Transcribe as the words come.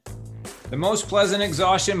The Most Pleasant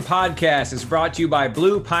Exhaustion podcast is brought to you by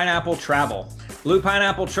Blue Pineapple Travel. Blue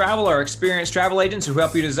Pineapple Travel are experienced travel agents who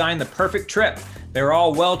help you design the perfect trip. They're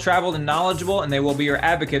all well-traveled and knowledgeable, and they will be your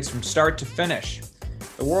advocates from start to finish.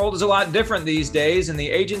 The world is a lot different these days, and the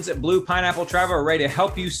agents at Blue Pineapple Travel are ready to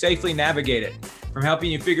help you safely navigate it. From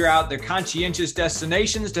helping you figure out their conscientious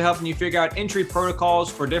destinations to helping you figure out entry protocols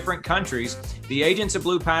for different countries, the agents at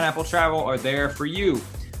Blue Pineapple Travel are there for you.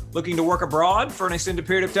 Looking to work abroad for an extended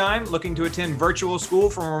period of time? Looking to attend virtual school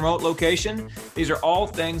from a remote location? These are all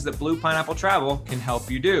things that Blue Pineapple Travel can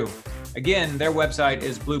help you do. Again, their website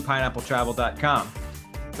is bluepineappletravel.com.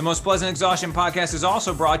 The Most Pleasant Exhaustion podcast is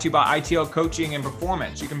also brought to you by ITL Coaching and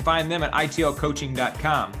Performance. You can find them at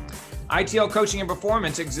itlcoaching.com. ITL Coaching and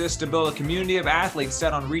Performance exists to build a community of athletes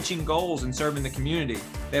set on reaching goals and serving the community.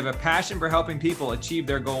 They have a passion for helping people achieve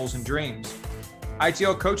their goals and dreams.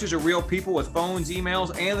 ITL coaches are real people with phones,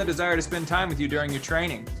 emails, and the desire to spend time with you during your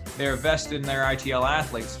training. They are vested in their ITL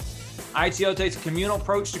athletes. ITL takes a communal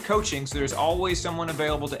approach to coaching, so there's always someone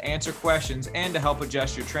available to answer questions and to help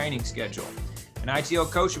adjust your training schedule. An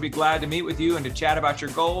ITL coach will be glad to meet with you and to chat about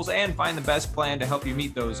your goals and find the best plan to help you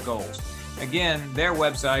meet those goals. Again, their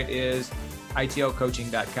website is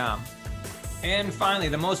itlcoaching.com. And finally,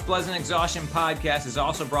 the Most Pleasant Exhaustion podcast is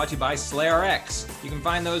also brought to you by SlayRx. You can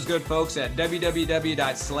find those good folks at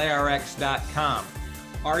www.slayrx.com.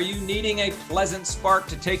 Are you needing a pleasant spark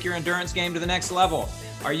to take your endurance game to the next level?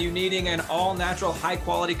 Are you needing an all-natural,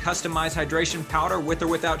 high-quality, customized hydration powder with or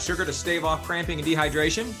without sugar to stave off cramping and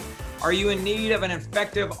dehydration? Are you in need of an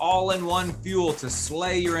effective all-in-one fuel to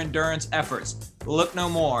slay your endurance efforts? Look no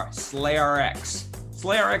more, SlayRx.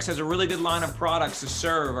 SlayRx has a really good line of products to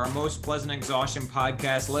serve our Most Pleasant Exhaustion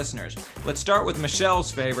podcast listeners. Let's start with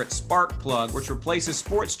Michelle's favorite, Spark Plug, which replaces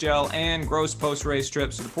sports gel and gross post-race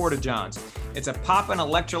trips to the Porta-Johns. It's a poppin'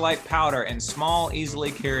 electrolyte powder in small, easily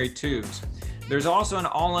carried tubes. There's also an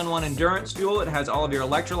all-in-one endurance fuel. It has all of your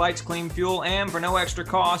electrolytes, clean fuel, and for no extra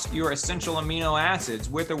cost, your essential amino acids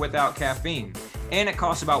with or without caffeine. And it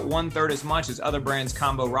costs about 1/3 as much as other brands'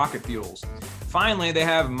 combo rocket fuels. Finally, they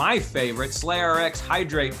have my favorite, SlayRx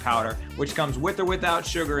Hydrate Powder, which comes with or without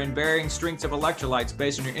sugar in varying strengths of electrolytes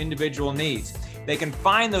based on your individual needs. They can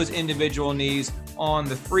find those individual needs on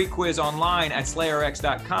the free quiz online at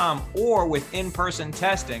slayrx.com or with in-person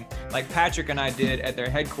testing like Patrick and I did at their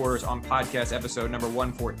headquarters on podcast episode number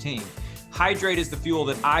 114. Hydrate is the fuel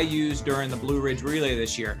that I used during the Blue Ridge Relay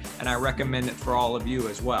this year, and I recommend it for all of you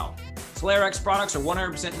as well. SlayRx products are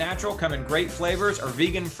 100% natural, come in great flavors, are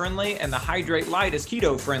vegan friendly, and the Hydrate Light is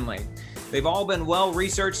keto friendly. They've all been well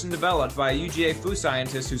researched and developed by a UGA food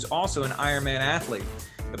scientist who's also an Ironman athlete.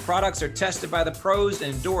 The products are tested by the pros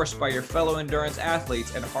and endorsed by your fellow endurance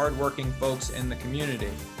athletes and hardworking folks in the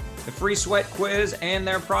community. The free sweat quiz and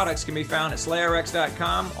their products can be found at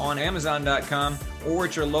slayrx.com, on amazon.com, or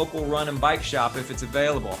at your local run and bike shop if it's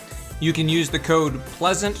available. You can use the code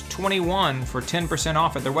PLEASANT21 for 10%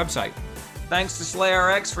 off at their website. Thanks to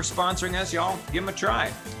SlayRx for sponsoring us, y'all. Give them a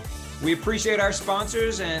try. We appreciate our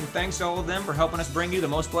sponsors, and thanks to all of them for helping us bring you the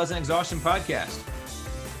Most Pleasant Exhaustion podcast.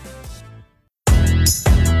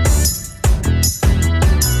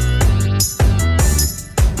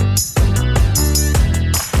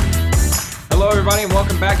 Hello, everybody, and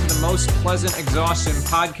welcome back to the Most Pleasant Exhaustion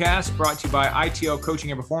podcast, brought to you by ITL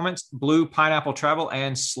Coaching and Performance, Blue Pineapple Travel,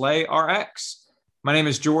 and SlayRx. My name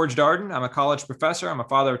is George Darden. I'm a college professor. I'm a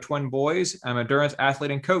father of twin boys. I'm an endurance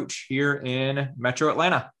athlete and coach here in Metro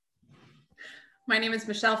Atlanta. My name is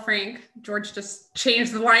Michelle Frank. George just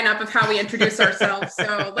changed the lineup of how we introduce ourselves.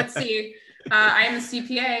 So let's see. I am a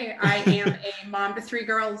CPA. I am a mom to 3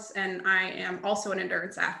 girls, and I am also an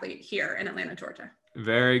endurance athlete here in Atlanta, Georgia.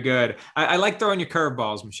 Very good. I like throwing you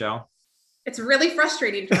curveballs, Michelle. It's really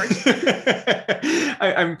frustrating, George.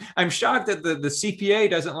 I'm shocked that the CPA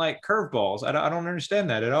doesn't like curveballs. I don't understand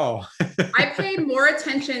that at all. I paid more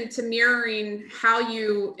attention to mirroring how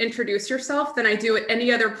you introduce yourself than I do at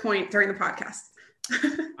any other point during the podcast.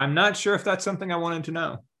 I'm not sure if that's something I wanted to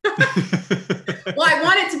know. Well, I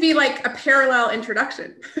want it to be like a parallel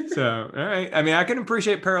introduction. So, all right. I mean, I can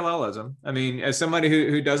appreciate parallelism. I mean, as somebody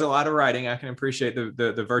who does a lot of writing, I can appreciate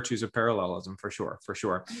the virtues of parallelism for sure.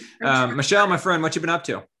 Michelle, my friend, what you been up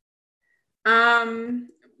to?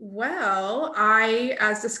 Well, I,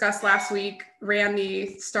 as discussed last week, ran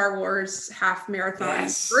the Star Wars half marathon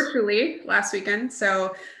virtually last weekend.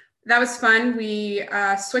 So that was fun. We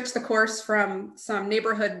switched the course from some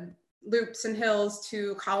neighborhood loops and hills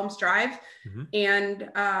to Columns Drive. Mm-hmm. And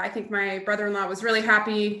I think my brother-in-law was really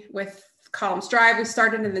happy with Columns Drive. We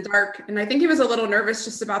started in the dark, and I think he was a little nervous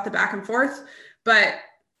just about the back and forth, but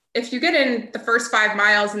if you get in the first 5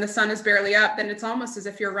 miles and the sun is barely up, then it's almost as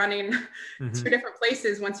if you're running two different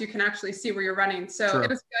places once you can actually see where you're running. So It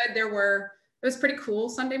was good. It was pretty cool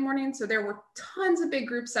Sunday morning. So there were tons of big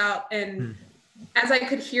groups out, and as I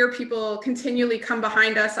could hear people continually come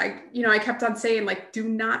behind us, I kept on saying, like, do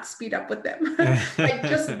not speed up with them. Like,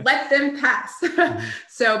 just let them pass.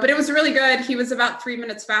 But it was really good. He was about 3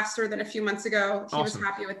 minutes faster than a few months ago. He was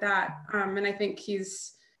happy with that. And I think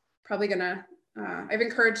he's probably gonna, I've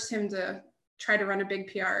encouraged him to try to run a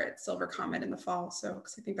big PR at Silver Comet in the fall. So,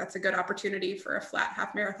 because I think that's a good opportunity for a flat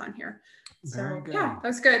half marathon here. So yeah, that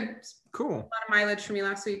was good. Cool. A lot of mileage for me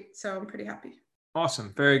last week. So I'm pretty happy.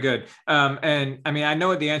 Awesome. Very good. And I mean, I know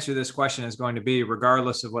what the answer to this question is going to be,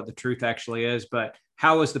 regardless of what the truth actually is, but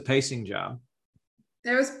how was the pacing job?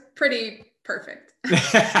 It was pretty perfect. And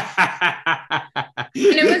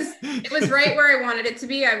it was right where I wanted it to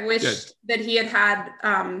be. I wished that he had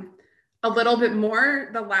a little bit more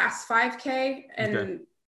the last 5K. And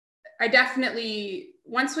I definitely,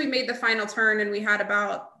 once we made the final turn and we had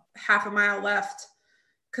about half a mile left,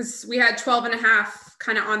 because we had 12 and a half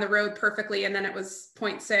kind of on the road perfectly, and then it was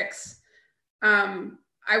 0.6.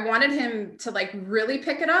 I wanted him to like really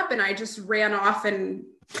pick it up, and I just ran off and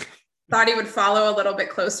thought he would follow a little bit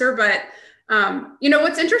closer. But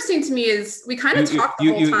what's interesting to me is we kind of talked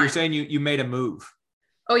the whole time. You're saying you made a move.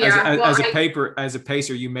 Oh yeah. As a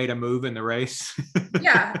pacer, you made a move in the race.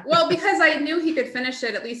 Yeah. Well, because I knew he could finish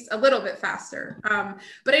it at least a little bit faster.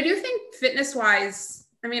 But I do think fitness wise,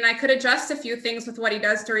 I mean, I could adjust a few things with what he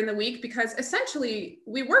does during the week, because essentially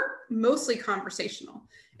we were mostly conversational.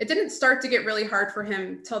 It didn't start to get really hard for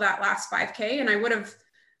him till that last 5K. And I would have,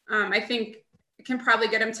 I think it can probably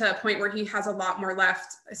get him to a point where he has a lot more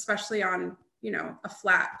left, especially on, a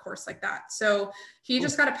flat course like that. So he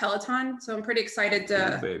just got a Peloton. So I'm pretty excited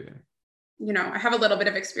to, I have a little bit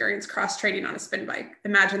of experience cross training on a spin bike.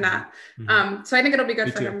 Imagine that. So I think it'll be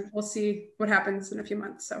good for him. We'll see what happens in a few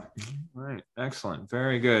months. So. All right. Excellent.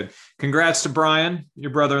 Very good. Congrats to Brian,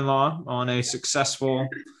 your brother-in-law, on a successful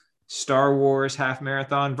Star Wars half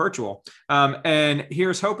marathon virtual. And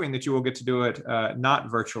here's hoping that you will get to do it not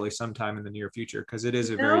virtually sometime in the near future, because it is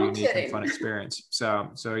a very unique and fun experience. So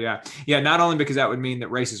yeah. Not only because that would mean that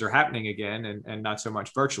races are happening again and not so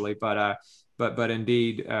much virtually, but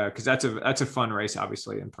indeed, because that's a fun race,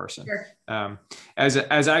 obviously, in person. Sure. As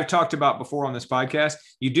I've talked about before on this podcast,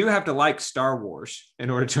 you do have to like Star Wars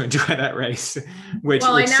in order to enjoy that race, which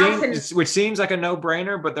seems like a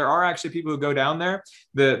no-brainer, but there are actually people who go down there.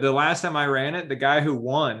 The last time I ran it, the guy who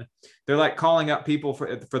won, they're like calling up people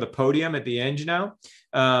for the podium at the end,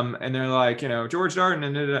 and they're like, George Darden,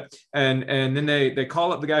 and then they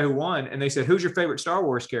call up the guy who won, and they said, "Who's your favorite Star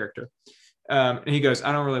Wars character?" And he goes,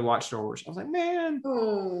 "I don't really watch Star Wars." I was like, "Man,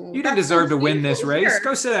 you didn't deserve to win this race.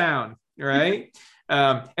 Go sit down." Right.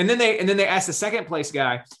 And then they asked the second place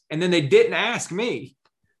guy, and then they didn't ask me.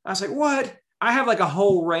 I was like, "What?" I have like a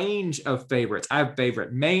whole range of favorites. I have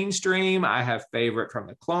favorite mainstream. I have favorite from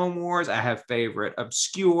the Clone Wars. I have favorite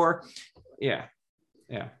obscure. Yeah.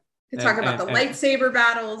 We could talk about the lightsaber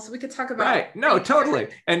battles. We could talk about. Right. No, totally.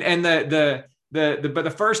 And but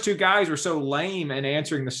the first two guys were so lame in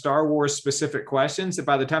answering the Star Wars specific questions that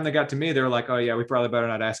by the time they got to me, they were like, "Oh yeah, we probably better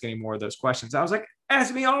not ask any more of those questions." I was like,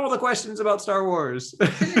 "Ask me all the questions about Star Wars." They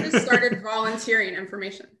just started volunteering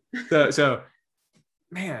information. So,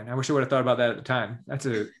 man, I wish I would have thought about that at the time. That's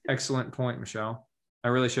an excellent point, Michelle. I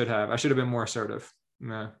really should have. I should have been more assertive.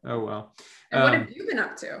 Oh well. And what have you been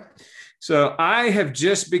up to? So I have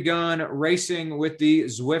just begun racing with the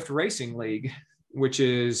Zwift Racing League, which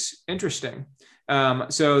is interesting.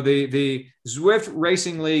 So the Zwift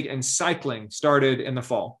Racing League and cycling started in the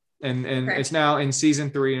fall, and it's now in season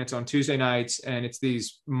 3, and it's on Tuesday nights, and it's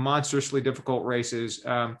these monstrously difficult races.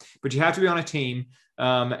 But you have to be on a team,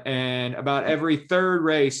 and about every third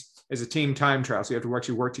race is a team time trial. So you have to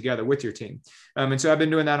actually work together with your team. And so I've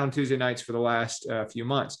been doing that on Tuesday nights for the last few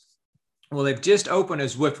months. Well, they've just opened a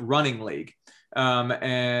Zwift Running League.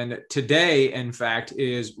 And today, in fact,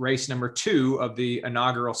 is race number 2 of the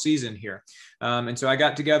inaugural season here. And so I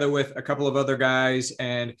got together with a couple of other guys,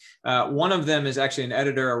 and one of them is actually an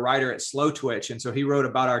editor, a writer at Slow Twitch. And so he wrote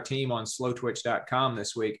about our team on slowtwitch.com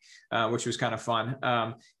this week, which was kind of fun.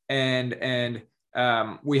 And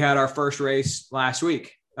we had our first race last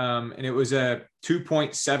week, and it was a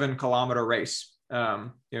 2.7 kilometer race,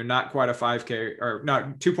 not quite a 5K, or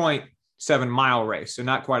not 2.7 mile race. So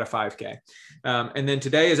not quite a 5K. And then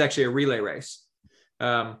today is actually a relay race.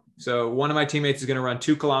 So one of my teammates is going to run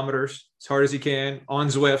 2 kilometers as hard as he can on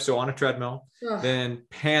Zwift, so on a treadmill, then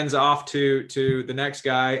pans off to the next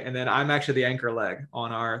guy. And then I'm actually the anchor leg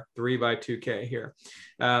on our 3x2K here.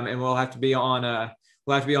 And we'll have to be on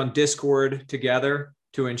we'll have to be on Discord together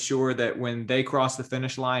to ensure that when they cross the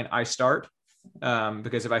finish line, I start.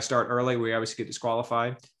 Because if I start early, we obviously get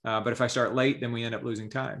disqualified. But if I start late, then we end up losing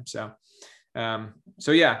time. So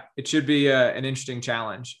yeah, it should be an interesting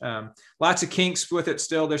challenge. Lots of kinks with it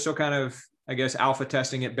still. They're still kind of, I guess, alpha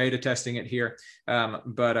testing it, beta testing it here.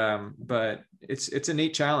 But it's a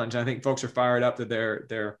neat challenge. I think folks are fired up that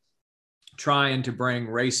they're trying to bring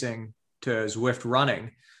racing to Zwift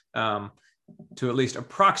running, to at least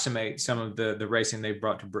approximate some of the racing they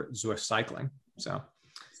brought to Zwift cycling. So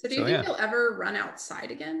do you think you'll ever run outside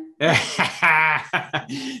again?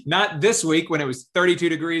 Not this week when it was 32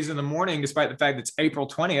 degrees in the morning, despite the fact that it's April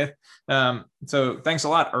 20th. So thanks a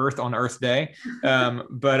lot, Earth, on Earth Day.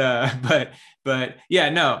 But yeah,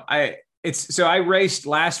 no, I raced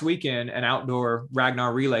last weekend an outdoor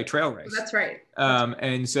Ragnar relay trail race. That's right.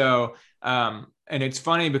 And it's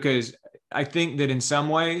funny because I think that in some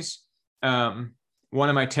ways, one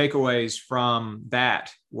of my takeaways from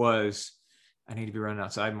that was I need to be running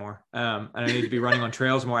outside more. And I need to be running on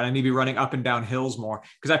trails more. And I need to be running up and down hills more,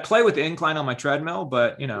 because I play with the incline on my treadmill,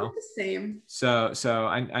 but the same. So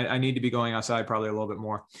I need to be going outside probably a little bit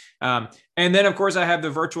more. And then of course I have the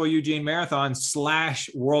virtual Eugene Marathon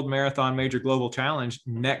 / World Marathon Major Global Challenge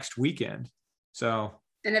next weekend. So.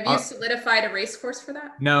 And have you solidified a race course for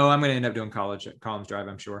that? No, I'm going to end up doing Collins Drive,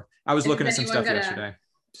 I'm sure. I was looking at some stuff yesterday.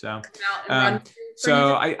 So,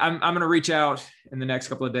 I'm going to reach out in the next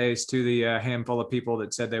couple of days to the handful of people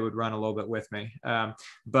that said they would run a little bit with me.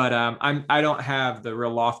 But I don't have the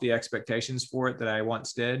real lofty expectations for it that I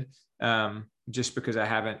once did, just because I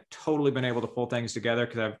haven't totally been able to pull things together,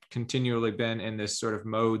 because I've continually been in this sort of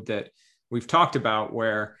mode that we've talked about,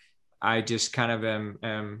 where I just kind of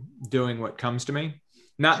am doing what comes to me.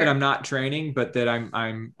 Not that I'm not training, but that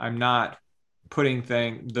I'm not putting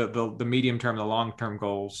the medium term, the long term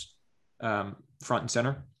goals front and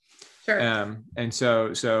center. Sure. And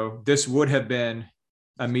so this would have been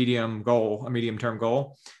a medium term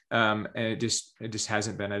goal. And it just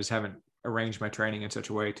hasn't been. I just haven't arranged my training in such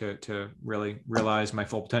a way to really realize my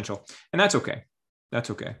full potential. And that's okay.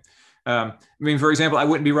 That's okay. I mean, for example, I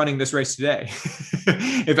wouldn't be running this race today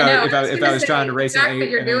if I was trying to race. The fact that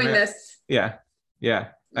you're doing this. Yeah.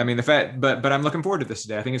 I mean, but I'm looking forward to this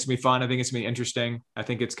today. I think it's gonna be fun. I think it's gonna be interesting. I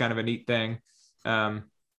think it's kind of a neat thing. And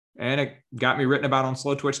it got me written about on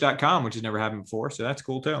slowtwitch.com, which has never happened before. So that's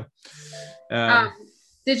cool too.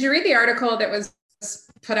 Did you read the article that was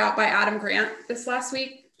put out by Adam Grant this last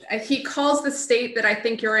week? He calls the state that I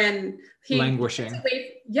think you're in languishing.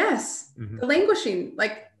 Yes. Mm-hmm. The languishing.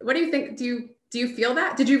 Like, what do you think? Do you feel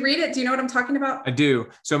that? Did you read it? Do you know what I'm talking about? I do.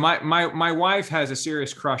 So my wife has a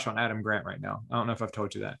serious crush on Adam Grant right now. I don't know if I've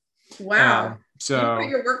told you that. Wow. So you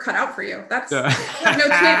your work cut out for you. That's no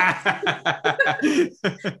chance.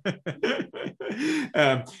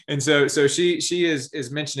 And so she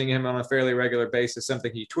is mentioning him on a fairly regular basis,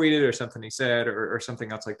 something he tweeted or something he said or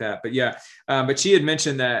something else like that. But yeah, but she had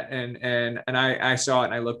mentioned that and I saw it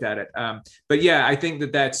and I looked at it. But yeah, I think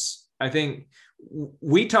I think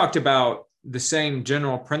we talked about the same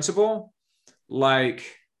general principle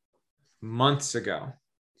like months ago.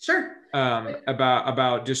 Sure.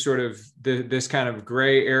 About just sort of this kind of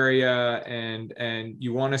gray area and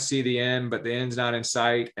you want to see the end, but the end's not in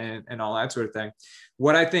sight and all that sort of thing.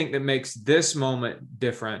 What I think that makes this moment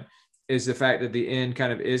different is the fact that the end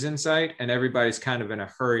kind of is in sight and everybody's kind of in a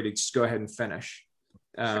hurry to just go ahead and finish.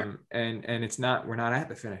 Sure. And we're not at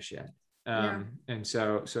the finish yet. And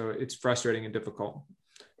so it's frustrating and difficult.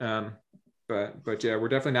 But yeah, we're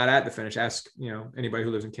definitely not at the finish. Ask, anybody who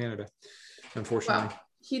lives in Canada, unfortunately. Well,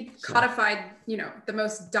 he codified, the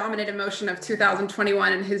most dominant emotion of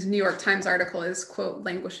 2021 in his New York Times article is, quote,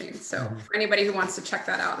 languishing. So for anybody who wants to check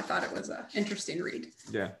that out, I thought it was an interesting read.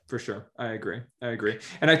 Yeah, for sure. I agree.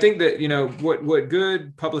 And I think that, what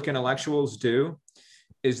good public intellectuals do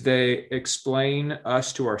is they explain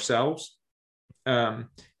us to ourselves. And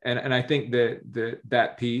I think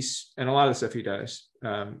that piece and a lot of the stuff he does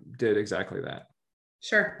did exactly that.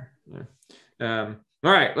 Sure. Yeah.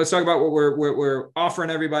 All right, let's talk about what we're offering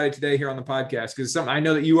everybody today here on the podcast, because something I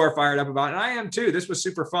know that you are fired up about, and I am too. This was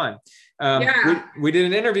super fun. We did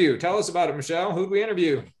an interview. Tell us about it, Michelle. Who'd we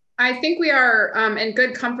interview? I think we are in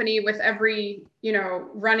good company with every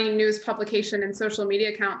running news publication and social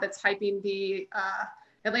media account that's hyping the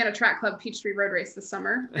Atlanta Track Club Peachtree Road Race this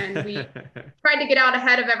summer. And we tried to get out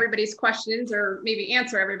ahead of everybody's questions, or maybe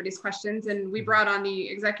answer everybody's questions. And we brought on the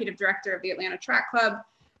executive director of the Atlanta Track Club,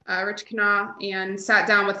 Rich Knaw, and sat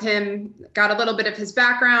down with him, got a little bit of his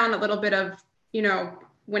background, a little bit of,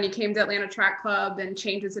 when he came to Atlanta Track Club and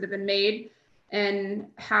changes that have been made and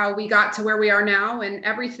how we got to where we are now and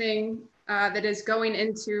everything that is going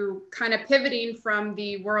into kind of pivoting from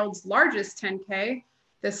the world's largest 10K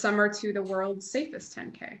this summer to the world's safest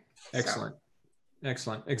 10K. Excellent.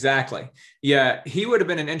 Excellent. Exactly. Yeah. He would have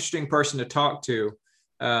been an interesting person to talk to,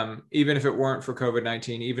 even if it weren't for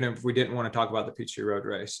COVID-19, even if we didn't want to talk about the Peachtree Road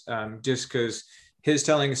Race, just because his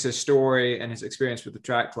telling us his story and his experience with the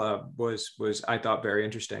track club was I thought very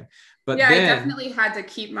interesting. But yeah, then, I definitely had to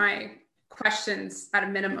keep my questions at a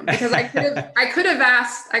minimum because I could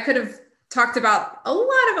have talked about a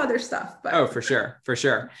lot of other stuff. But. Oh, for sure.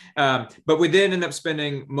 But we did end up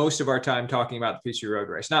spending most of our time talking about the Peachtree Road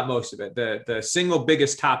Race. Not most of it. The single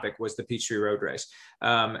biggest topic was the Peachtree Road Race.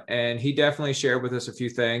 And he definitely shared with us a few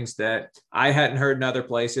things that I hadn't heard in other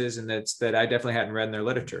places, and that I definitely hadn't read in their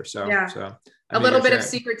literature. So a little bit of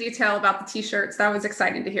secret detail about the t-shirts. That was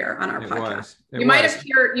exciting to hear on our podcast. You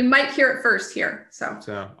might hear it first here. So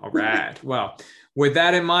all right. Well, with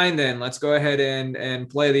that in mind, then let's go ahead and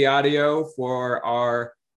play the audio for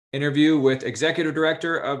our interview with Executive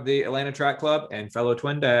Director of the Atlanta Track Club and fellow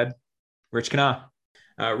twin dad, Rich Kenah.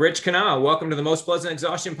 Rich Kenah, welcome to the Most Pleasant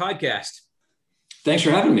Exhaustion podcast. Thanks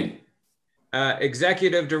for having me.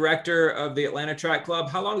 Executive Director of the Atlanta Track Club.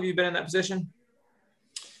 How long have you been in that position?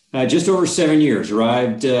 Just over 7 years.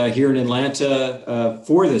 Arrived here in Atlanta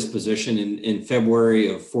for this position in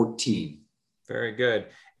February of 14. Very good.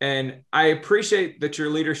 And I appreciate that your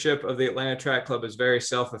leadership of the Atlanta Track Club is very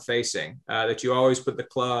self-effacing, that you always put the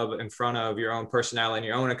club in front of your own personality and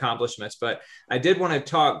your own accomplishments. But I did want to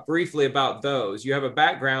talk briefly about those. You have a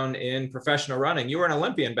background in professional running. You were an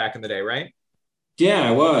Olympian back in the day, right? Yeah,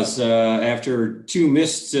 I was. After 2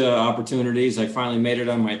 missed opportunities, I finally made it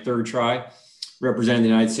on my 3rd try, representing the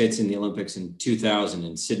United States in the Olympics in 2000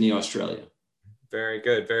 in Sydney, Australia. Very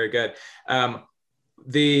good. Very good.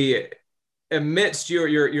 Amidst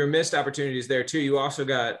your missed opportunities there too, you also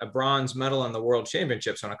got a bronze medal in the World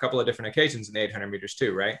Championships on a couple of different occasions in the 800 meters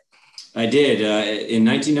too, right? I did. In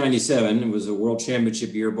 1997, it was a World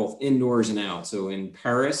Championship year, both indoors and out. So in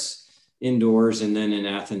Paris, indoors, and then in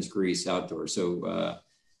Athens, Greece, outdoors. So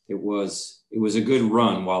it was a good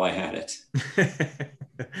run while I had it.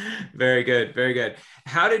 Very good. Very good.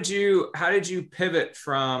 How did you pivot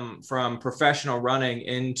from professional running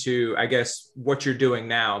into, I guess, what you're doing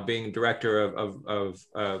now, being director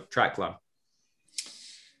of track club?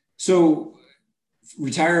 So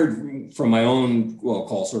retired from my own,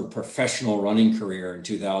 call sort of professional running career in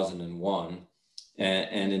 2001.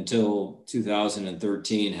 And until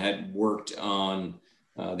 2013 had worked on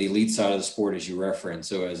the elite side of the sport, as you referenced.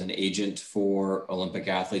 So as an agent for Olympic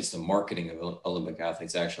athletes, the marketing of Olympic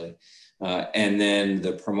athletes, actually. And then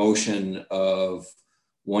the promotion of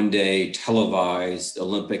one-day televised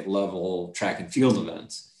Olympic level track and field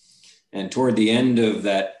events. And toward the end of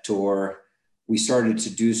that tour, we started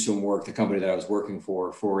to do some work, the company that I was working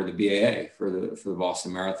for the BAA, for the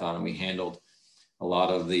Boston Marathon. And we handled a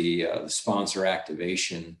lot of the sponsor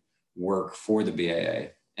activation work for the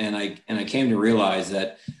BAA. And I came to realize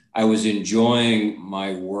that I was enjoying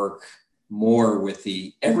my work more with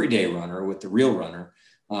the everyday runner, with the real runner,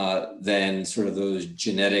 than sort of those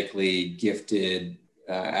genetically gifted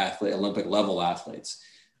Olympic level athletes.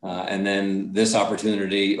 And then this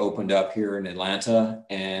opportunity opened up here in Atlanta,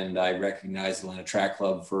 and I recognized the Atlanta Track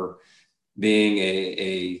Club for being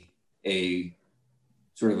a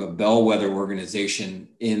sort of a bellwether organization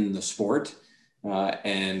in the sport.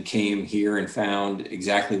 And came here and found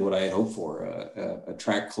exactly what I had hoped for, a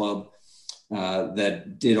track club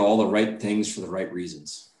that did all the right things for the right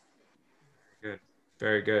reasons. Good.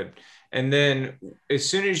 Very good. And then as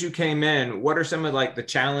soon as you came in, what are some of like the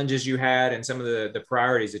challenges you had and some of the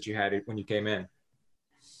priorities that you had when you came in?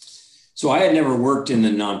 So I had never worked in the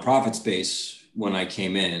nonprofit space when I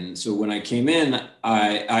came in. So when I came in,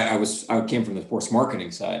 I came from the sports marketing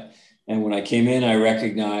side. And when I came in, I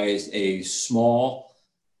recognized a small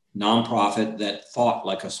nonprofit that thought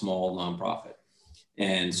like a small nonprofit.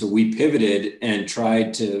 And so we pivoted and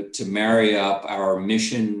tried to marry up our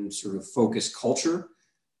mission sort of focused culture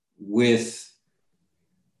with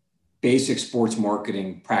basic sports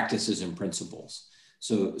marketing practices and principles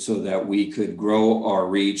so that we could grow our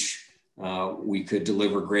reach, we could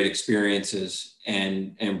deliver great experiences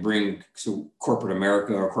and bring corporate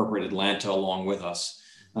America or corporate Atlanta along with us.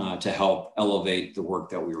 To help elevate the work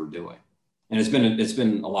that we were doing. And it's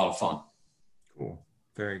been a lot of fun. Cool.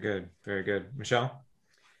 Very good. Very good. Michelle?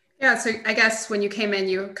 Yeah, so I guess when you came in,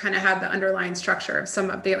 you kind of had the underlying structure of some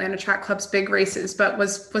of the Atlanta Track Club's big races, but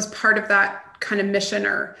was part of that kind of mission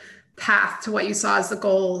or path to what you saw as the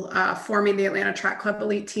goal, forming the Atlanta Track Club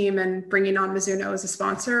elite team and bringing on Mizuno as a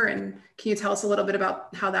sponsor. And can you tell us a little bit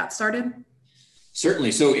about how that started?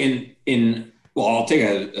 Certainly. So in Well, I'll take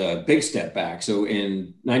a big step back. So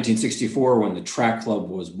in 1964, when the track club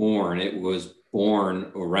was born, it was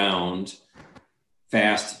born around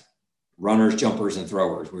fast runners, jumpers, and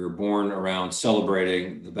throwers. We were born around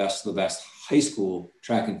celebrating the best of the best high school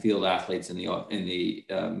track and field athletes in the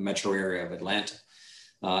metro area of Atlanta.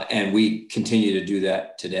 And we continue to do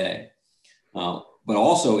that today. But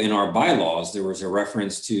also in our bylaws, there was a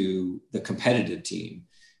reference to the competitive team.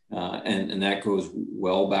 And that goes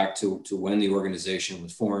well back to when the organization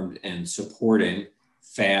was formed and supporting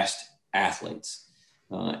fast athletes.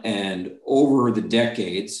 And over the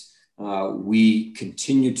decades, we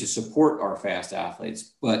continue to support our fast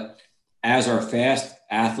athletes. But as our fast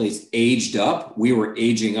athletes aged up, we were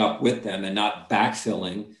aging up with them and not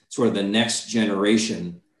backfilling sort of the next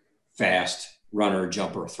generation fast runner,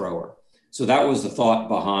 jumper, thrower. So that was the thought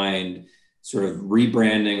behind sort of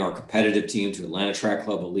rebranding our competitive team to Atlanta Track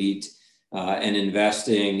Club Elite and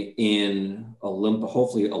investing in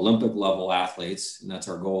hopefully Olympic level athletes. And that's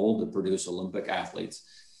our goal, to produce Olympic athletes,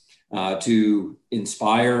 to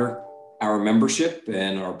inspire our membership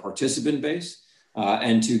and our participant base,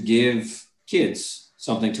 and to give kids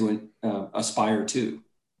something to aspire to.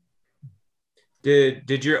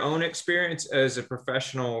 Did your own experience as a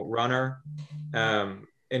professional runner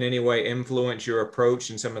in any way influence your approach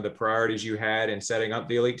and some of the priorities you had in setting up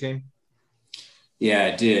the elite team? Yeah,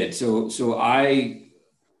 it did. So I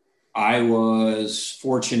was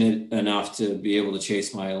fortunate enough to be able to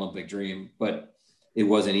chase my Olympic dream, but it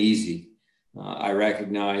wasn't easy. I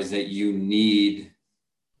recognize that you need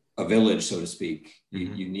a village, so to speak.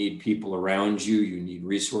 Mm-hmm. You need people around you. You need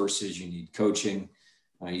resources. You need coaching.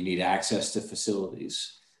 You need access to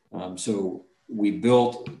facilities. So we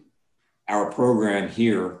built our program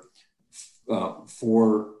here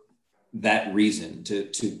for that reason,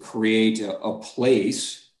 to create a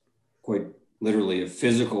place, quite literally a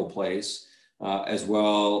physical place, as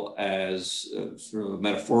well as sort of a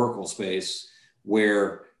metaphorical space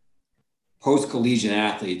where post-collegiate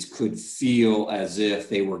athletes could feel as if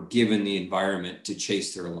they were given the environment to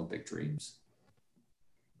chase their Olympic dreams.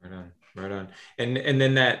 Right on, right on. And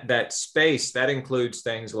then that space, that includes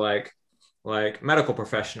things like medical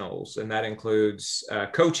professionals, and that includes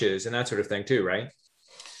coaches and that sort of thing too, right?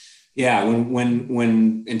 Yeah,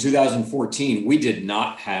 when in 2014, we did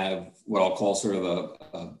not have what I'll call sort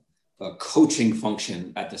of a coaching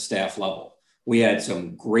function at the staff level. We had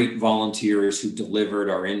some great volunteers who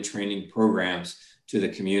delivered our in-training programs to the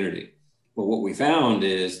community. But what we found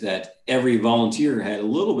is that every volunteer had a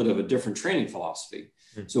little bit of a different training philosophy.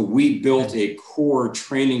 So we built a core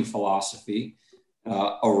training philosophy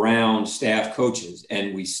around staff coaches,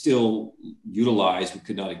 and we still utilize, we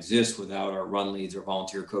could not exist without our run leads or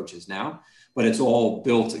volunteer coaches now, but it's all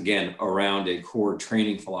built again around a core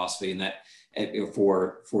training philosophy, and that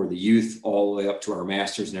for the youth all the way up to our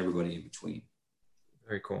masters and everybody in between.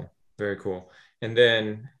 Very cool. Very cool. And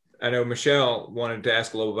then I know Michelle wanted to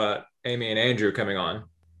ask a little about Amy and Andrew coming on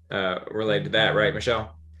related to that, right,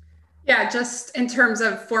 Michelle? Yeah, just in terms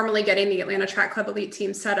of formally getting the Atlanta Track Club Elite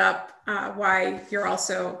team set up, why you're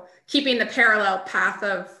also keeping the parallel path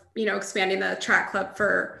of, expanding the track club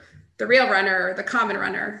for the real runner, the common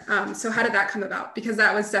runner. So how did that come about? Because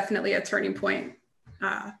that was definitely a turning point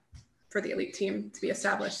for the elite team to be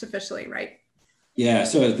established officially, right? Yeah,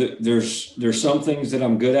 so there's some things that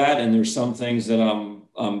I'm good at, and there's some things that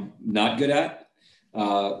I'm not good at.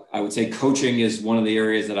 I would say coaching is one of the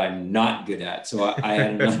areas that I'm not good at. So I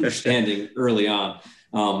had an understanding early on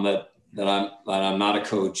that I'm not a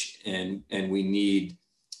coach, and we need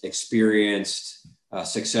experienced,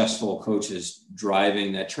 successful coaches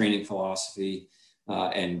driving that training philosophy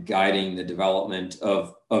and guiding the development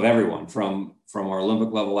of everyone from our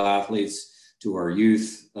Olympic level athletes to our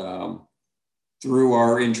youth. Through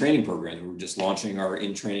our in-training programs. We're just launching our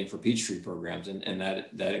in-training for Peachtree programs, and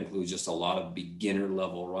that includes just a lot of beginner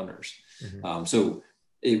level runners. Mm-hmm. So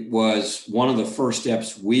it was one of the first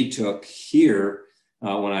steps we took here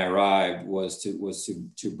when I arrived was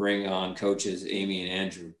to bring on coaches, Amy and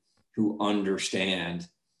Andrew, who understand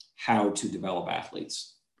how to develop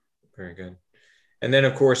athletes. Very good. And then,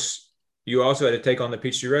 of course, you also had to take on the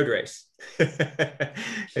Peachtree Road Race.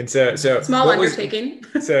 And so small undertaking.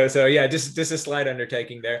 So yeah, just a slight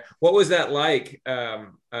undertaking there. What was that like?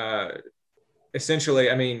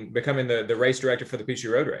 Essentially, I mean, becoming the race director for the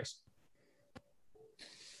Peachtree Road Race.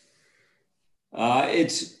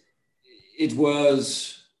 It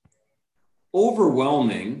was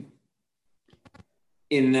overwhelming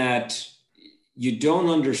in that you don't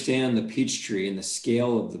understand the Peachtree and the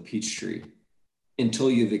scale of the Peachtree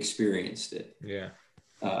until you've experienced it. Yeah.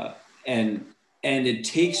 And it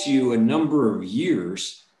takes you a number of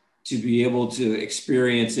years to be able to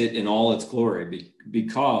experience it in all its glory,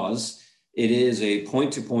 because it is a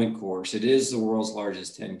point-to-point course. It is the world's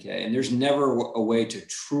largest 10K, and there's never a way to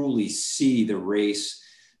truly see the race,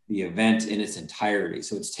 the event in its entirety.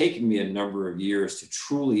 So it's taken me a number of years to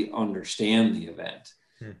truly understand the event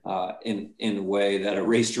in a way that a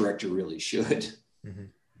race director really should. Mm-hmm.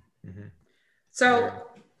 Mm-hmm. So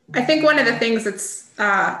I think one of the things that's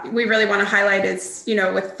we really want to highlight is,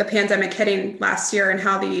 with the pandemic hitting last year and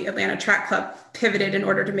how the Atlanta Track Club pivoted in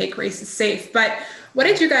order to make races safe. But what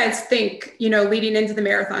did you guys think, leading into the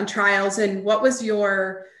marathon trials, and what was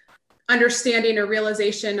your understanding or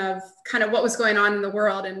realization of kind of what was going on in the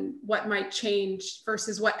world and what might change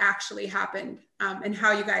versus what actually happened, and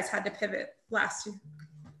how you guys had to pivot last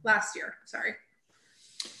year? Sorry.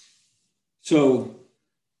 So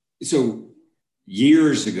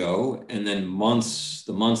years ago, and then the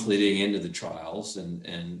months leading into the trials, and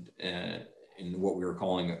in what we were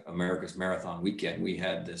calling America's Marathon Weekend, we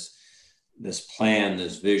had this plan,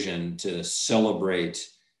 this vision to celebrate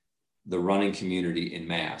the running community in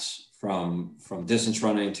mass, from distance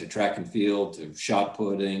running to track and field to shot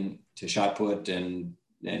put and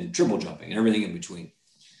triple jumping and everything in between.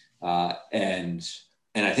 And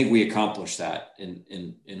I think we accomplished that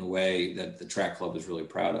in a way that the track club is really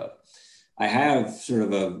proud of. I have sort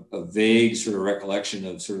of a vague sort of recollection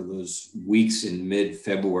of sort of those weeks in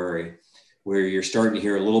mid-February where you're starting to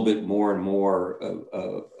hear a little bit more and more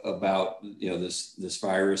about this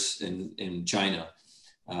virus in China,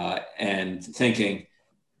 and thinking,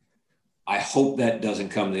 I hope that doesn't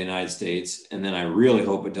come to the United States, and then I really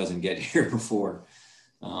hope it doesn't get here before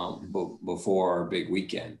our big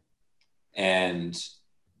weekend. And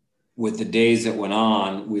with the days that went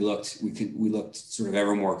on, we looked sort of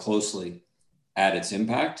ever more closely at its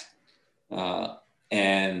impact.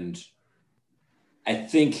 And I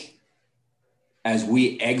think as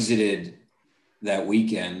we exited that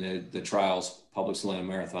weekend, the trials Publix Atlanta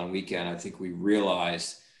Marathon weekend, I think we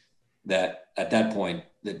realized that at that point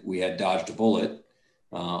that we had dodged a bullet,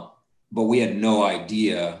 but we had no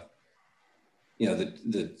idea,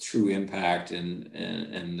 the true impact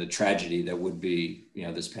and the tragedy that would be,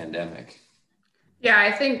 this pandemic.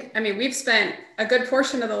 Yeah, we've spent a good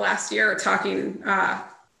portion of the last year talking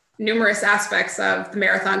numerous aspects of the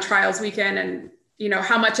marathon trials weekend, and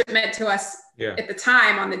how much it meant to us at the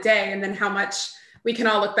time on the day, and then how much we can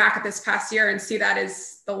all look back at this past year and see that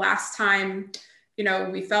as the last time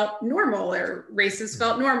we felt normal, or races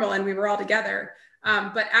felt normal, and we were all together.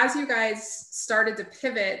 But as you guys started to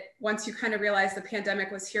pivot, once you kind of realized the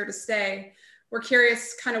pandemic was here to stay, we're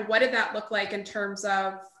curious kind of what did that look like in terms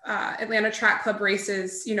of Atlanta Track Club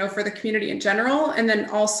races, for the community in general, and then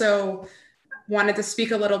also wanted to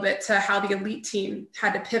speak a little bit to how the elite team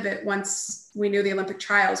had to pivot once we knew the Olympic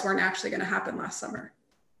trials weren't actually going to happen last summer.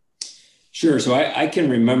 Sure. So I can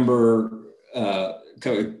remember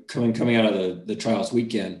coming out of the trials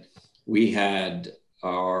weekend, we had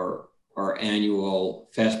our annual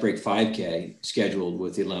Fast Break 5K scheduled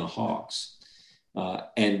with the Atlanta Hawks.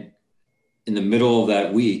 And in the middle of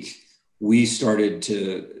that week, we started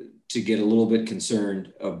to get a little bit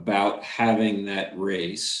concerned about having that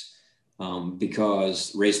race,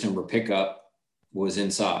 because race number pickup was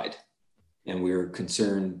inside, and we were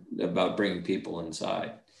concerned about bringing people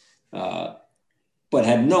inside, but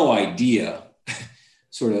had no idea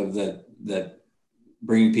sort of that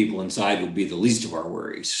bringing people inside would be the least of our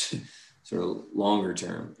worries, sort of longer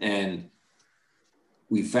term. And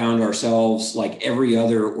we found ourselves, like every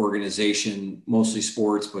other organization, mostly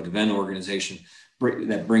sports, but event organization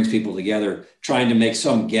that brings people together, trying to make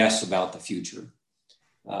some guess about the future.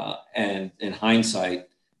 And in hindsight,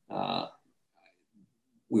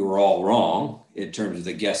 we were all wrong in terms of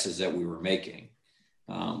the guesses that we were making.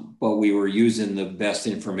 But we were using the best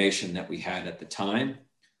information that we had at the time,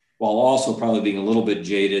 while also probably being a little bit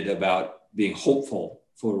jaded about being hopeful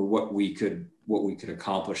for what we could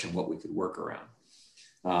accomplish and what we could work around.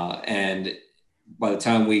 And by the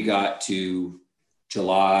time we got to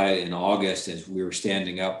July and August, as we were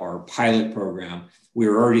standing up our pilot program, we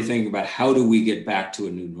were already thinking about how do we get back to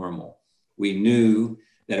a new normal. We knew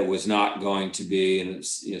that it was not going to be, and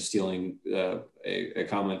it's, stealing a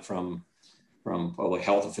comment from public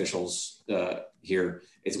health officials here,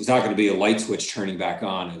 it was not going to be a light switch turning back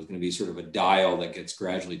on. It was going to be sort of a dial that gets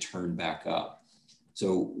gradually turned back up.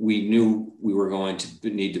 So we knew we were going to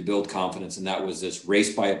need to build confidence, and that was this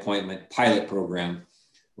race by appointment pilot program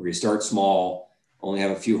where you start small, only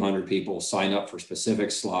have a few hundred people sign up for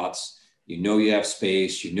specific slots. You have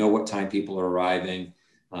space, what time people are arriving,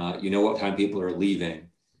 what time people are leaving.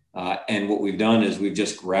 And what we've done is we've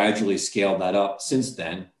just gradually scaled that up since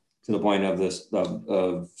then. to the point of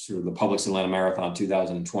of sort of the Publix Atlanta Marathon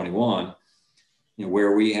 2021,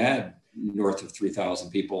 where we had north of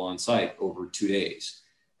 3,000 people on site over 2 days.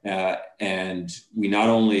 And we not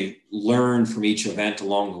only learned from each event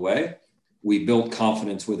along the way, we built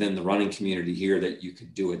confidence within the running community here that you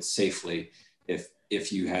could do it safely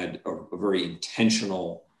if you had a very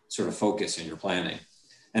intentional sort of focus in your planning.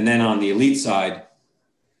 And then on the elite side,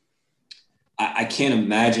 I can't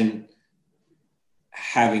imagine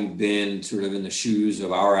having been sort of in the shoes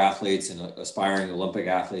of our athletes and aspiring Olympic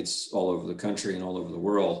athletes all over the country and all over the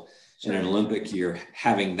world in an Olympic year,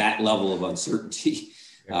 having that level of uncertainty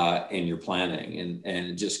in your planning.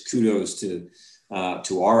 And just kudos to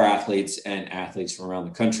our athletes and athletes from around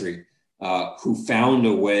the country who found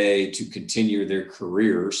a way to continue their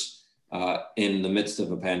careers in the midst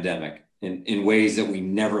of a pandemic in ways that we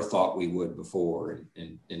never thought we would before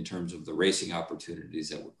in terms of the racing opportunities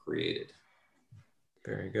that were created.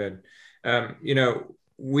 Very good.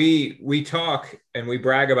 We talk and we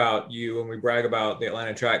brag about you and we brag about the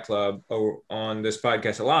Atlanta Track Club on this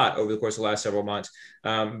podcast a lot over the course of the last several months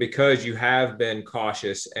because you have been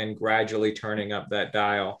cautious and gradually turning up that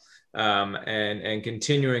dial and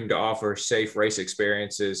continuing to offer safe race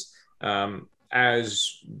experiences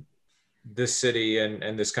as this city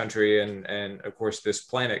and this country and of course this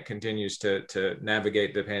planet continues to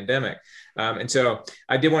navigate the pandemic. And so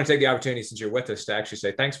I did want to take the opportunity, since you're with us, to actually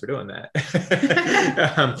say thanks for doing that.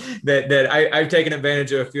 I've taken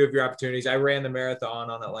advantage of a few of your opportunities. I ran the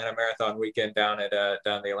marathon on Atlanta Marathon weekend down the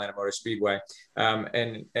Atlanta Motor Speedway.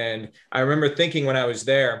 And I remember thinking when I was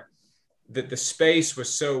there that the space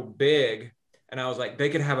was so big, and I was like, they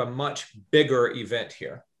could have a much bigger event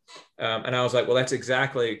here. And I was like, well, that's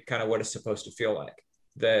exactly kind of what it's supposed to feel like,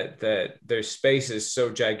 that their space is so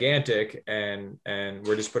gigantic and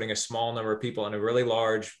we're just putting a small number of people in a really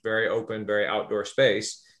large, very open, very outdoor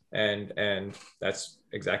space. And that's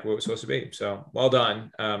exactly what it was supposed to be. So well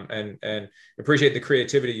done. And appreciate the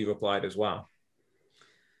creativity you've applied as well.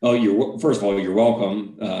 Oh, first of all, you're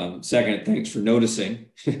welcome. Second, thanks for noticing.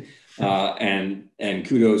 And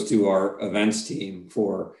kudos to our events team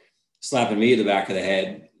for slapping me in the back of the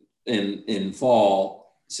head in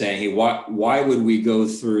fall, saying, hey, why would we go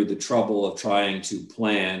through the trouble of trying to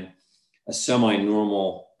plan a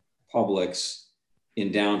semi-normal Publix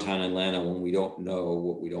in downtown Atlanta when we don't know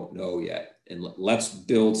what we don't know yet? And let's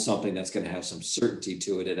build something that's going to have some certainty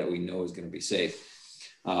to it and that we know is going to be safe.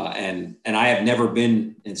 And I have never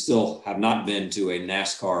been and still have not been to a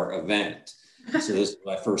NASCAR event. So this is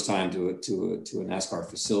my first time to a NASCAR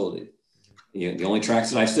facility. The only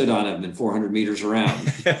tracks that I stood on have been 400 meters around.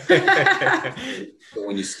 But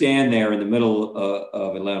when you stand there in the middle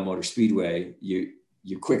of Atlanta Motor Speedway, you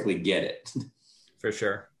quickly get it. For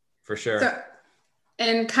sure. So,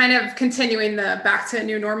 and kind of continuing the back to a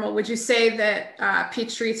new normal, would you say that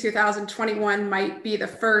Peachtree 2021 might be the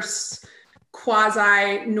first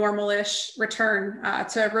quasi-normal-ish return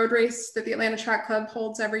to a road race that the Atlanta Track Club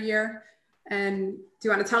holds every year? And do you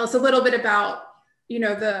want to tell us a little bit about,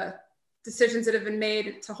 the decisions that have been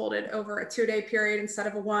made to hold it over a 2-day period instead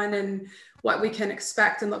of a one, and what we can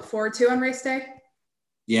expect and look forward to on race day?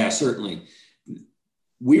 Yeah, certainly.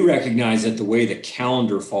 We recognize that the way the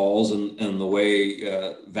calendar falls and the way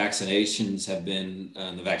vaccinations have been,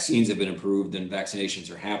 and the vaccines have been approved and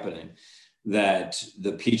vaccinations are happening, that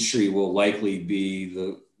the Peachtree will likely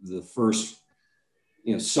be the first,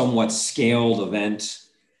 somewhat scaled event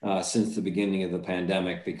since the beginning of the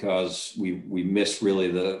pandemic, because we missed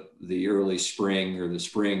really the early spring or the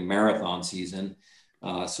spring marathon season.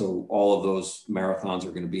 So all of those marathons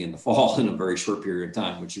are going to be in the fall in a very short period of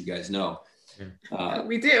time, which you guys know.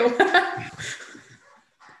 We do.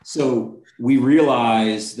 So we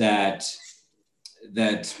realize that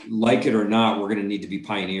like it or not, we're going to need to be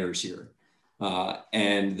pioneers here.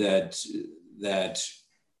 And that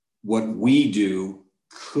what we do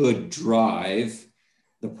could drive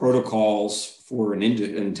the protocols for an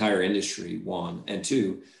entire industry, one, and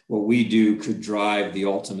two, what we do could drive the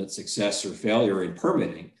ultimate success or failure in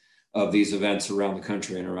permitting of these events around the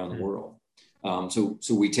country and around the world. So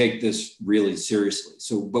we take this really seriously.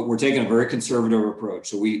 But we're taking a very conservative approach.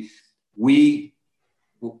 So we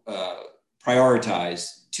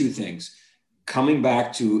prioritize two things: coming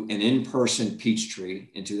back to an in-person Peachtree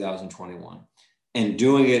in 2021. And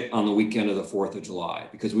doing it on the weekend of the 4th of July,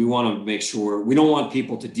 because we want to make sure we don't want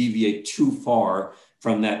people to deviate too far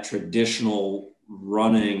from that traditional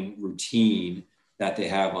running routine that they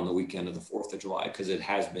have on the weekend of the 4th of July, because it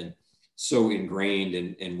has been so ingrained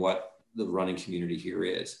in what the running community here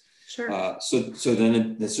is. Sure. So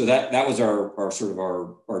that was our sort of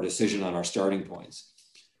our decision on our starting points.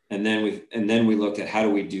 And then we looked at how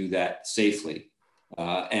do we do that safely.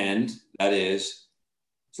 And that is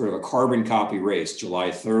sort of a carbon copy race, July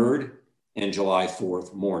 3rd and July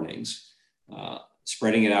 4th mornings,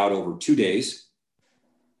 spreading it out over 2 days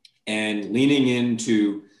and leaning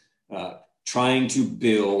into trying to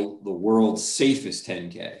build the world's safest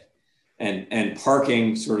 10K and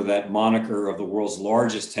parking sort of that moniker of the world's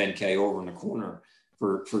largest 10K over in the corner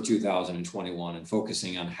for 2021 and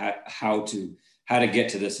focusing on how to get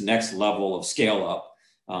to this next level of scale up,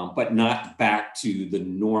 but not back to the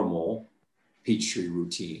normal Peachtree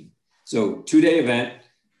routine. So 2-day event,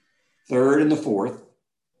 3rd and the 4th.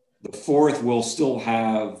 The 4th will still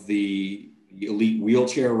have the elite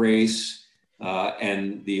wheelchair race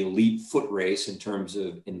and the elite foot race in terms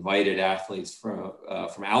of invited athletes from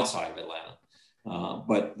outside of Atlanta.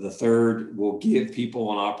 But the 3rd will give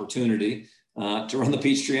people an opportunity to run the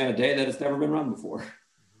Peachtree on a day that has never been run before.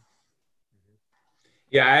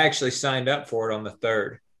 Yeah, I actually signed up for it on the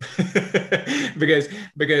 3rd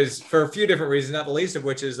because for a few different reasons, not the least of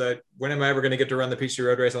which is that when am I ever going to get to run the Peachtree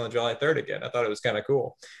Road Race on the July 3rd again? I thought it was kind of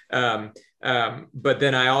cool. But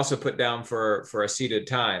then I also put down for a seated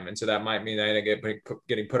time. And so that might mean I end up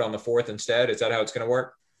getting put on the 4th instead. Is that how it's going to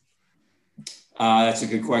work? That's a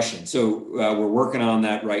good question. So we're working on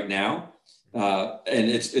that right now. And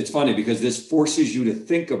it's funny because this forces you to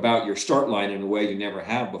think about your start line in a way you never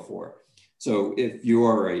have before. So if you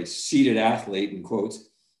are a seated athlete, in quotes,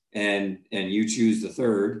 and you choose the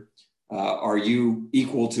 3rd, are you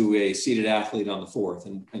equal to a seated athlete on the 4th?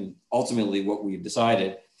 And ultimately what we've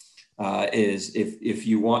decided is if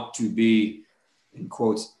you want to be, in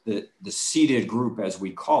quotes, the seated group, as we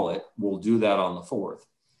call it, we'll do that on the 4th.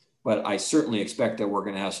 But I certainly expect that we're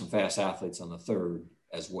going to have some fast athletes on the 3rd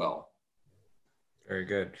as well. Very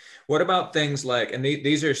good. What about things like, and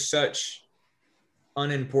these are such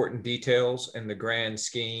unimportant details in the grand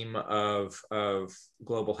scheme of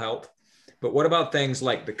global health, but what about things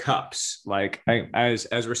like the cups? Like as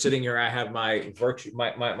we're sitting here, I have my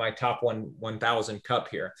top 1,000 cup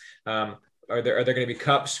here. Are there going to be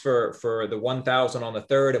cups for the 1,000 on the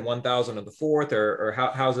 3rd and 1,000 on the 4th, or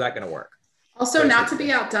how's that going to work? Also, not to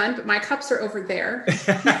be outdone, but my cups are over there.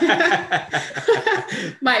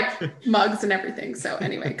 My mugs and everything. So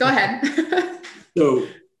anyway, go ahead. So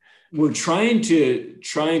we're trying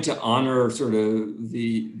to honor sort of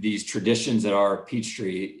these traditions that are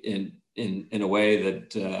Peachtree in a way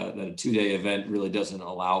that a 2-day event really doesn't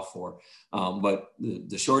allow for. But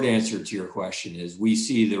the short answer to your question is we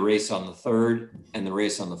see the race on the 3rd and the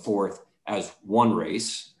race on the 4th as one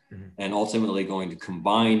race, and ultimately going to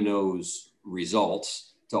combine those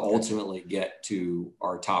results to ultimately get to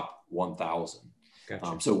our top 1,000.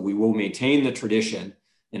 Gotcha. So we will maintain the tradition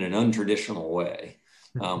in an untraditional way.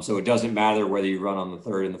 So it doesn't matter whether you run on the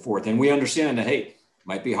 3rd and the 4th. And we understand that, hey, it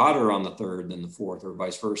might be hotter on the 3rd than the 4th or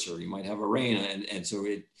vice versa. Or you might have a rain. And so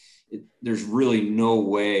there's really no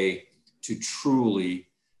way to truly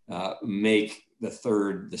make the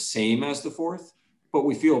 3rd the same as the 4th. But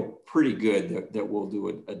we feel pretty good that we'll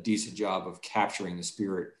do a decent job of capturing the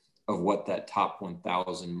spirit of what that top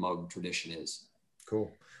 1,000 mug tradition is. Cool.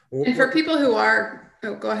 And for people who are,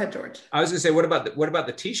 go ahead, George. I was going to say, what about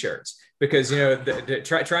the t-shirts? Because,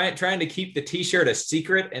 trying to keep the t-shirt a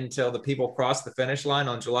secret until the people cross the finish line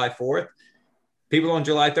on July 4th. People on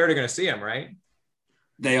July 3rd are going to see them, right?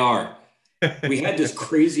 They are. We had this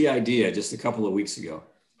crazy idea just a couple of weeks ago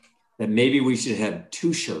that maybe we should have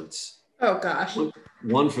 2 shirts. Oh gosh.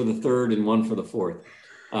 One for the 3rd and one for the 4th.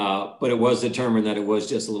 But it was determined that it was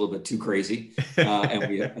just a little bit too crazy,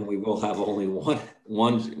 and we will have only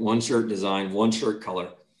one shirt design, one shirt color,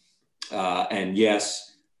 and yes,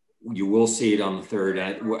 you will see it on the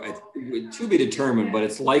 3rd. To be determined, but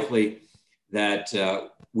it's likely that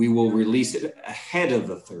we will release it ahead of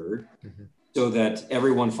the 3rd, so that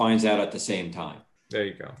everyone finds out at the same time. There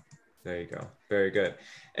you go. Very good.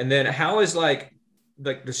 And then how is like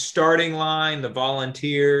the starting line, the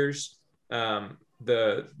volunteers,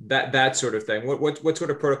 that sort of thing? What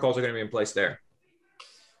sort of protocols are going to be in place there?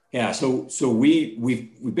 Yeah, so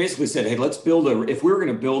we basically said, hey, let's build if we were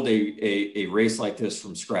going to build a race like this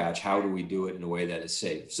from scratch, how do we do it in a way that is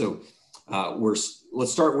safe? So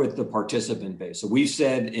let's start with the participant base. So we've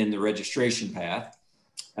said in the registration path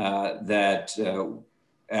that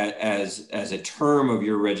as a term of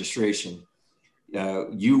your registration,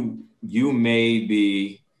 you may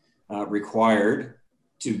be required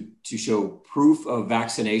to show proof of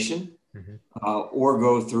vaccination or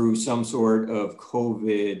go through some sort of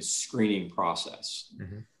COVID screening process.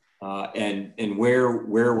 And where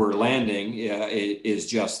we're landing is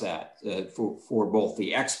just that for both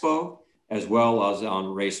the expo as well as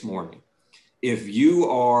on race morning. if you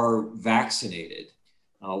are vaccinated,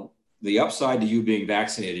 the upside to you being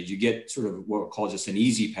vaccinated, you get sort of what we'll call just an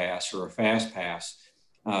easy pass or a fast pass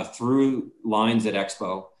through lines at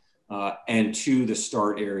Expo and to the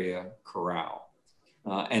start area corral.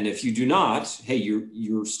 And if you do not, hey,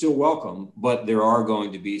 you're still welcome, but there are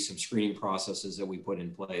going to be some screening processes that we put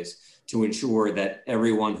in place to ensure that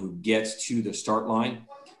everyone who gets to the start line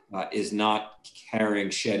is not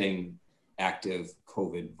shedding active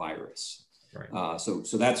COVID virus. Right.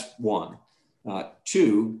 So that's one.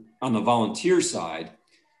 Two, on the volunteer side,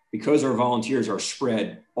 because our volunteers are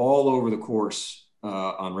spread all over the course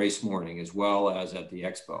on race morning as well as at the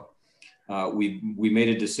Expo, we made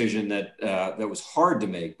a decision that was hard to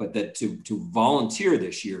make, but that to volunteer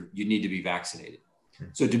this year, you need to be vaccinated.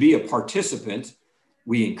 So to be a participant,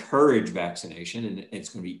 we encourage vaccination, and it's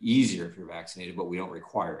going to be easier if you're vaccinated, but we don't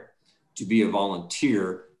require it. To be a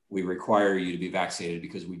volunteer, we require you to be vaccinated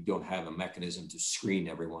because we don't have a mechanism to screen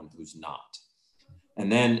everyone who's not.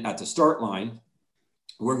 And then at the start line,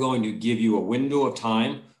 we're going to give you a window of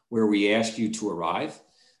time where we ask you to arrive.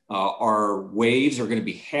 Our waves are going to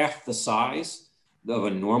be half the size of a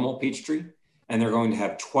normal Peachtree, and they're going to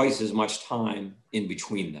have twice as much time in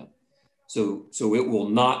between them. So it will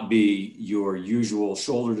not be your usual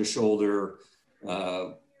shoulder to shoulder,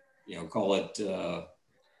 call it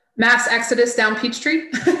mass exodus down Peachtree.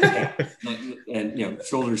 And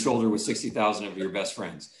shoulder to shoulder with 60,000 of your best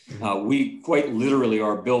friends. We quite literally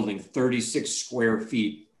are building 36 square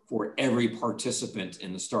feet for every participant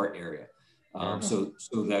in the start area. So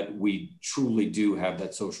that we truly do have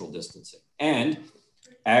that social distancing. And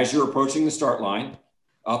as you're approaching the start line,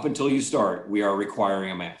 up until you start, we are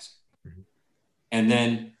requiring a mask. And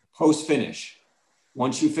then post finish,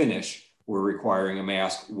 once you finish, we're requiring a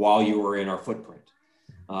mask while you are in our footprint.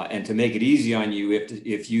 And to make it easy on you,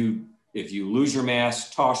 if you lose your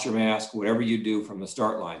mask, toss your mask, whatever you do from the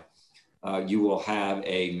start line, you will have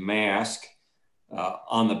a mask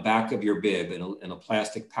on the back of your bib in a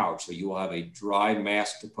plastic pouch. So you will have a dry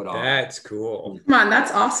mask to put on. That's cool. Come on,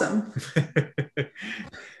 that's awesome.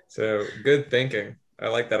 So good thinking. I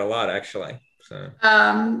like that a lot, actually. So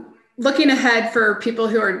looking ahead for people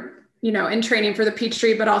who are, in training for the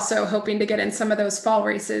Peachtree, but also hoping to get in some of those fall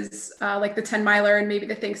races, like the 10 miler and maybe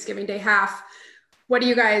the Thanksgiving Day half. What do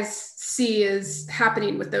you guys see is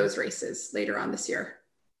happening with those races later on this year?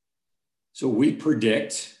 So we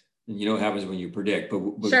predict, and you know what happens when you predict,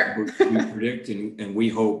 but Sure. we predict and we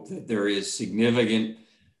hope that there is significant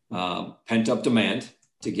pent-up demand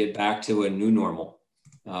to get back to a new normal.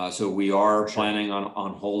 So we are planning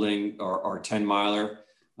on holding our 10 miler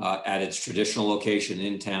at its traditional location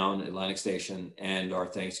in town, Atlantic Station, and our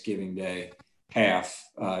Thanksgiving Day half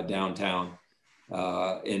downtown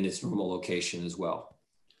in its normal location as well.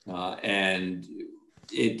 And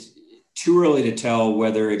it's too early to tell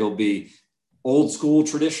whether it'll be old school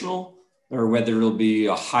traditional or whether it'll be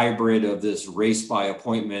a hybrid of this race by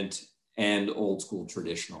appointment and old school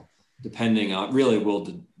traditional, depending on, really will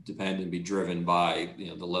depend and be driven by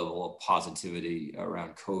the level of positivity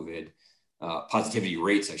around COVID. Positivity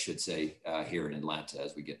rates, I should say, here in Atlanta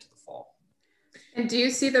as we get to the fall. And do you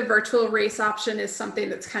see the virtual race option as something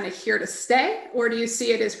that's kind of here to stay, or do you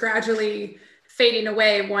see it as gradually fading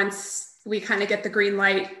away once we kind of get the green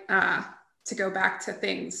light to go back to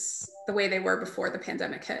things the way they were before the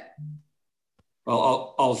pandemic hit?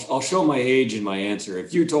 Well, I'll show my age in my answer.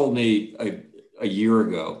 If you told me a year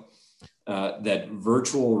ago that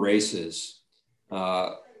virtual races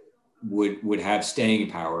would have staying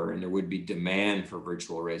power and there would be demand for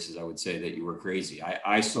virtual races, I would say that you were crazy.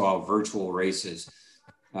 I saw virtual races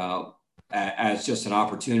as just an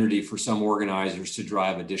opportunity for some organizers to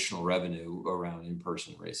drive additional revenue around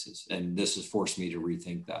in-person races. And this has forced me to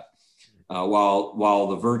rethink that. While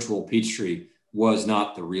the virtual Peachtree was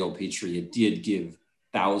not the real Peachtree, it did give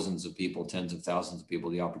thousands of people, tens of thousands of people,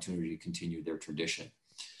 the opportunity to continue their tradition.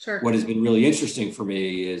 Sure. What has been really interesting for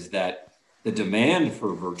me is that the demand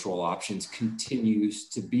for virtual options continues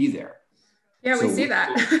to be there. Yeah, we see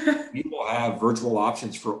that. We will have virtual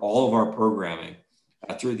options for all of our programming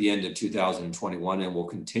through the end of 2021, and we'll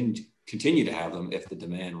continue to have them if the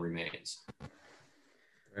demand remains.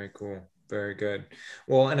 Very cool. Very good.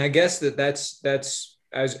 Well, and I guess that's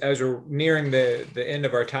as we're nearing the end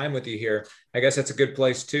of our time with you here, I guess that's a good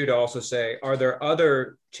place too to also say, are there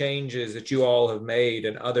other changes that you all have made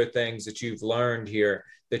and other things that you've learned here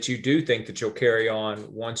that you do think that you'll carry on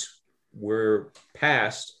once we're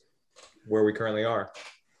past where we currently are?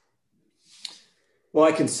 Well,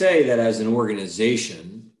 I can say that as an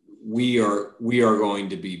organization, we are going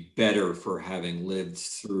to be better for having lived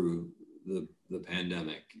through the the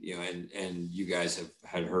pandemic, and you guys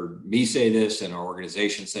had heard me say this and our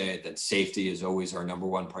organization say it, that safety is always our number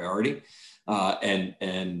one priority.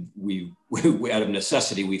 And we out of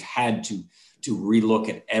necessity, we've had to relook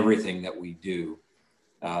at everything that we do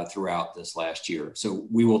throughout this last year. So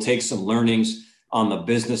we will take some learnings on the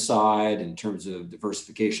business side in terms of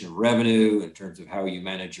diversification of revenue, in terms of how you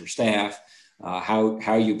manage your staff,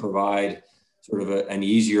 how you provide sort of an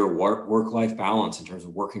easier work-life balance in terms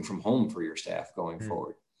of working from home for your staff going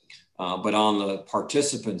forward. But on the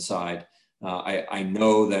participant side, I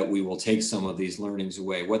know that we will take some of these learnings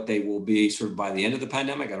away. What they will be sort of by the end of the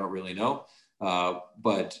pandemic, I don't really know.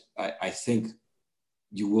 But I think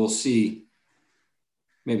you will see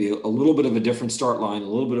maybe a little bit of a different start line, a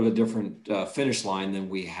little bit of a different finish line than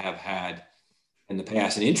we have had in the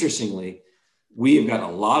past. And interestingly, we have gotten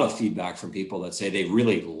a lot of feedback from people that say they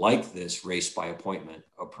really like this race by appointment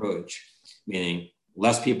approach, meaning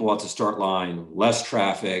less people at the start line, less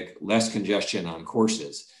traffic, less congestion on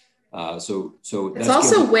courses. So it's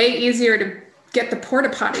also way easier to get the porta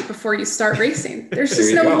potty before you start racing. There's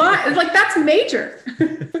just no line. Like, that's major.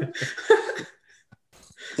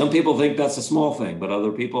 Some people think that's a small thing, but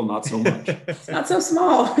other people not so much. Not so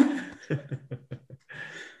small.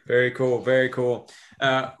 Very cool. Very cool.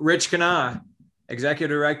 Rich Kanah, Executive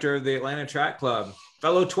Director of the Atlanta Track Club,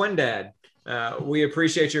 fellow twin dad. We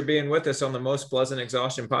appreciate your being with us on the Most Pleasant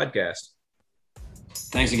Exhaustion podcast.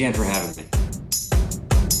 Thanks again for having me.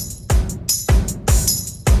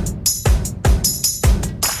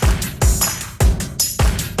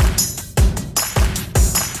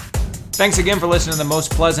 Thanks again for listening to the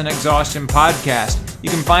Most Pleasant Exhaustion podcast.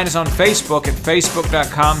 You can find us on Facebook at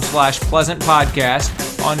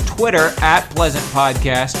facebook.com/pleasantpodcast, on Twitter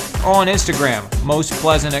 @pleasantpodcast, or on Instagram, Most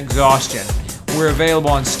Pleasant Exhaustion. We're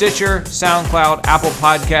available on Stitcher, SoundCloud, Apple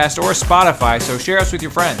Podcast, or Spotify, so share us with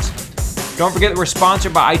your friends. Don't forget that we're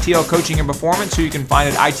sponsored by ITL Coaching and Performance, who you can find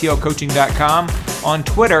at itlcoaching.com, on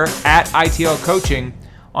Twitter @ITLCoaching,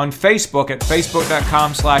 on Facebook at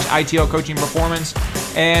facebook.com/ITL Coaching Performance,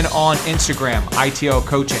 and on Instagram, ITL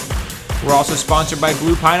Coaching. We're also sponsored by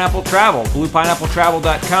Blue Pineapple Travel,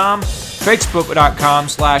 bluepineappletravel.com,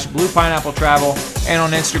 facebook.com/bluepineappletravel, and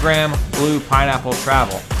on Instagram, Blue Pineapple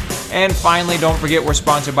Travel. And finally, don't forget we're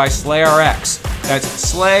sponsored by SlayRx. That's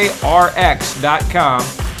slayrx.com,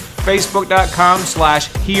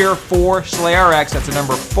 facebook.com/here4SlayRx, that's the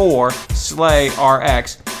number 4,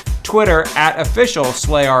 SlayRx, Twitter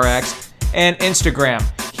 @officialSlayRx, and Instagram,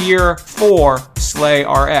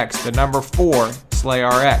 here4SlayRx, the number 4,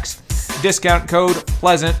 SlayRx. Discount code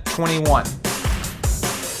PLEASANT21.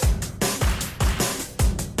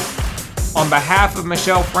 On behalf of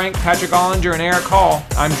Michelle Frank, Patrick Ollinger, and Eric Hall,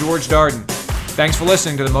 I'm George Darden. Thanks for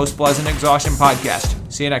listening to the Most Pleasant Exhaustion podcast.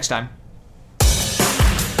 See you next time.